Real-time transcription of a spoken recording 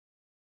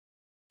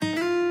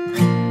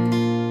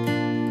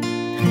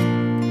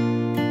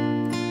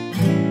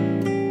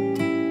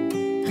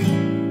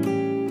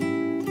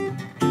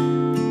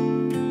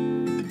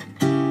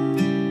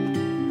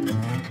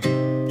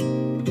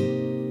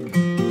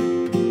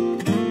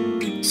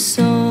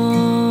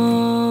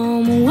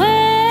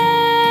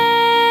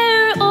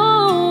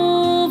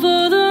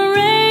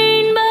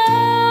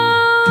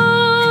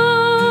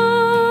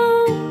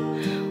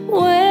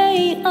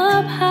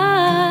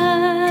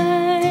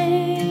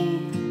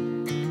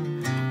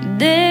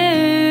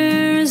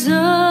There's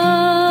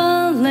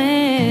a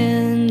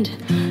land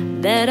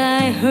that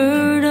I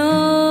heard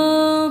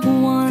of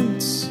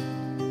once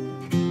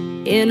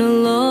in a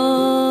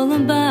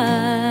lullaby.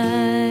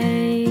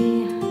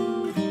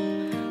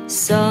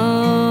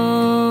 Somewhere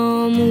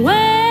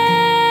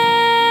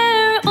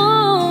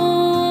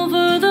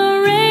over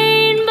the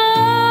rainbow,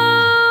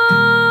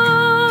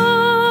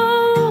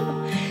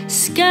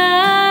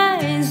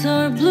 skies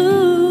are blue,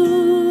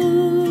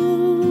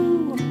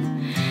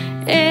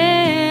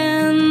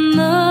 and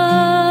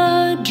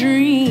the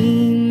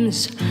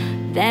dreams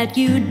that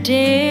you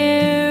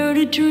dare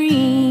to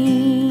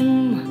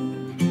dream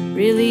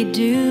really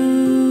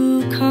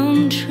do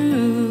come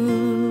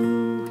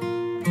true.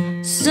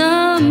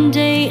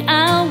 Someday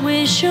I'll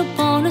wish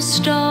upon a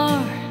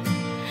star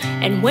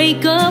and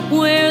wake up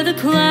where the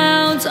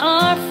clouds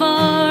are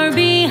far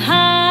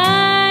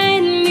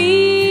behind me,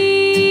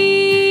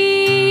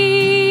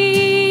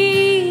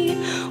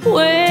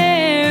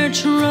 where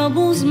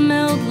troubles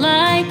melt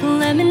like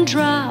lemon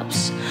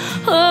drops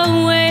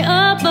away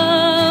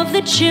above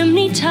the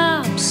chimney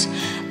tops.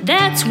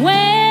 That's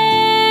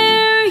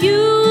where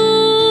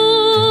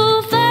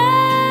you'll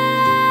find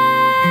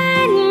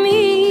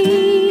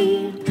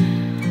me.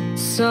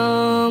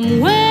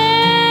 Somewhere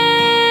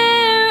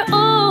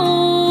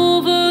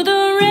over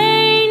the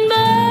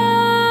rainbow,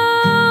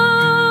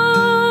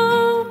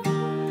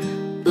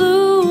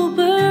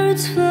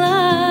 bluebirds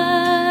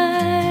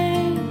fly,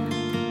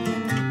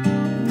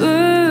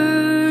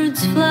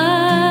 birds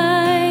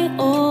fly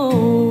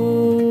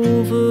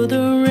over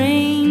the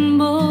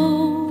rainbow.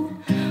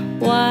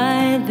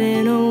 Why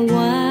then, oh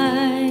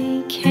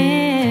why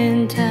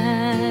can't I?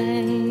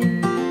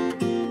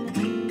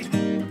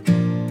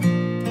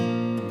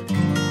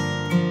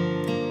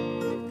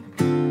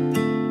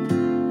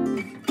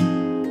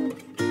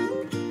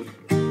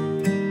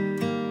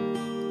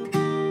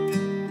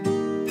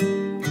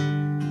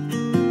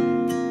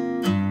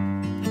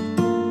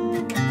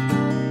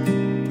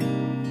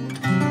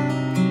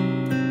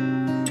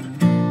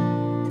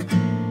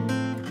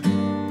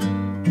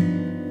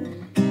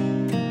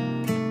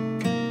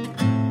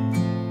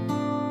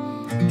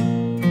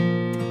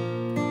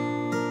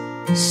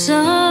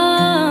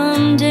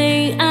 Someday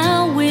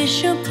I'll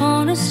wish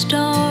upon a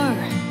star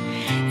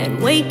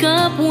and wake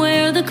up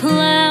where the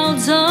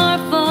clouds are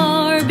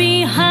far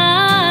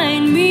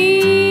behind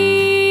me,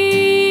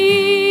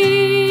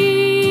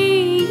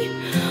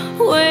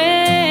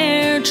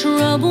 where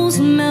troubles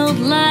melt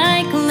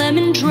like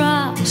lemon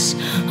drops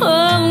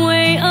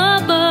away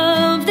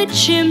above the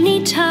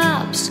chimney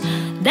tops.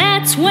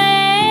 That's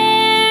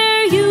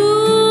where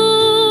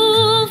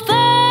you'll find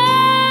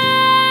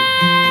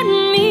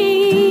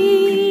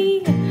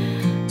me.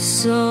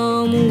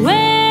 Somewhere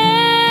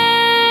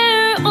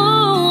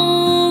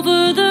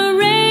over the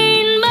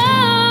rainbow,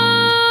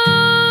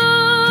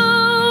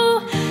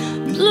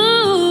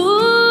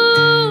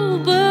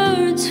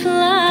 bluebirds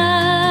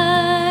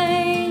fly,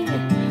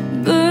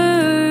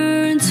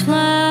 birds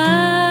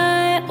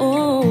fly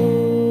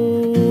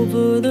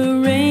over the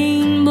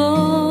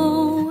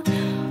rainbow.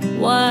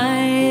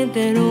 Why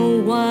then,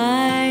 oh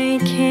why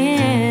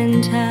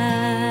can't I?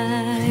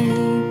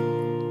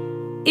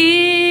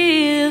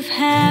 If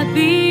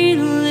happy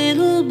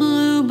little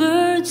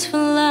bluebirds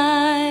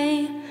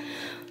fly,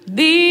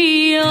 be